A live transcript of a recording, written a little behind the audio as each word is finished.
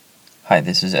Hi,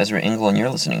 this is Ezra Engel, and you're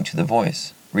listening to The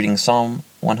Voice, reading Psalm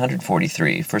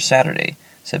 143 for Saturday,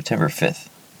 September 5th.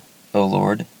 O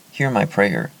Lord, hear my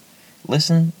prayer.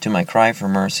 Listen to my cry for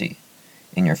mercy.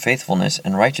 In your faithfulness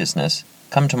and righteousness,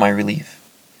 come to my relief.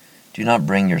 Do not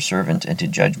bring your servant into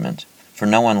judgment, for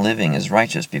no one living is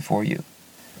righteous before you.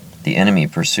 The enemy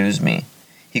pursues me.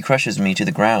 He crushes me to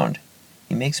the ground.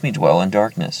 He makes me dwell in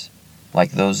darkness,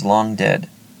 like those long dead.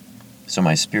 So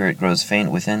my spirit grows faint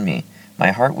within me. My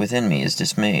heart within me is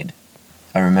dismayed.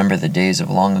 I remember the days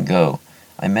of long ago.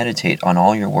 I meditate on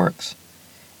all your works,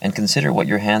 and consider what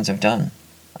your hands have done.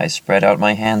 I spread out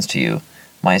my hands to you.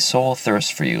 My soul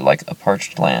thirsts for you like a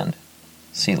parched land.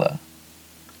 Selah.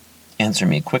 Answer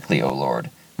me quickly, O Lord.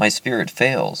 My spirit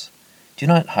fails. Do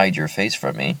not hide your face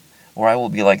from me, or I will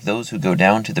be like those who go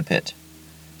down to the pit.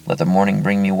 Let the morning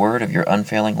bring me word of your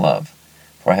unfailing love,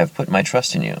 for I have put my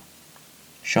trust in you.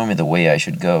 Show me the way I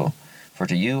should go, for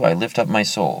to you I lift up my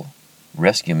soul.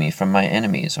 Rescue me from my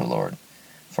enemies, O Lord,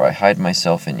 for I hide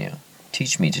myself in you.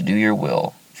 Teach me to do your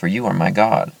will, for you are my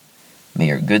God. May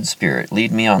your good spirit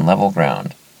lead me on level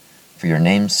ground. For your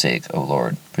name's sake, O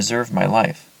Lord, preserve my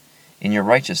life. In your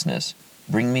righteousness,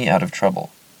 bring me out of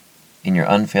trouble. In your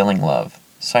unfailing love,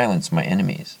 silence my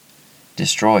enemies.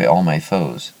 Destroy all my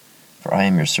foes, for I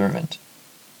am your servant.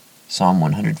 Psalm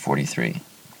 143.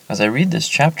 As I read this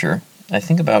chapter, I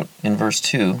think about in verse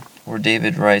 2, where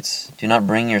David writes, "Do not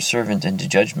bring your servant into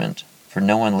judgment, for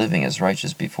no one living is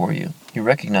righteous before you." He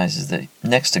recognizes that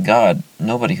next to God,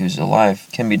 nobody who's alive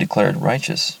can be declared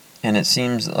righteous. And it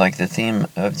seems like the theme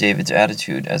of David's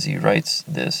attitude as he writes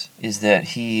this is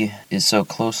that he is so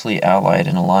closely allied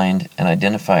and aligned and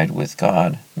identified with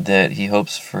God that he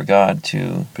hopes for God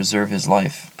to preserve his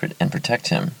life and protect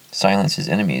him, silence his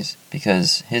enemies,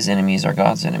 because his enemies are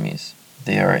God's enemies.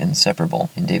 They are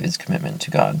inseparable in David's commitment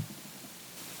to God.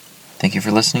 Thank you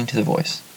for listening to The Voice.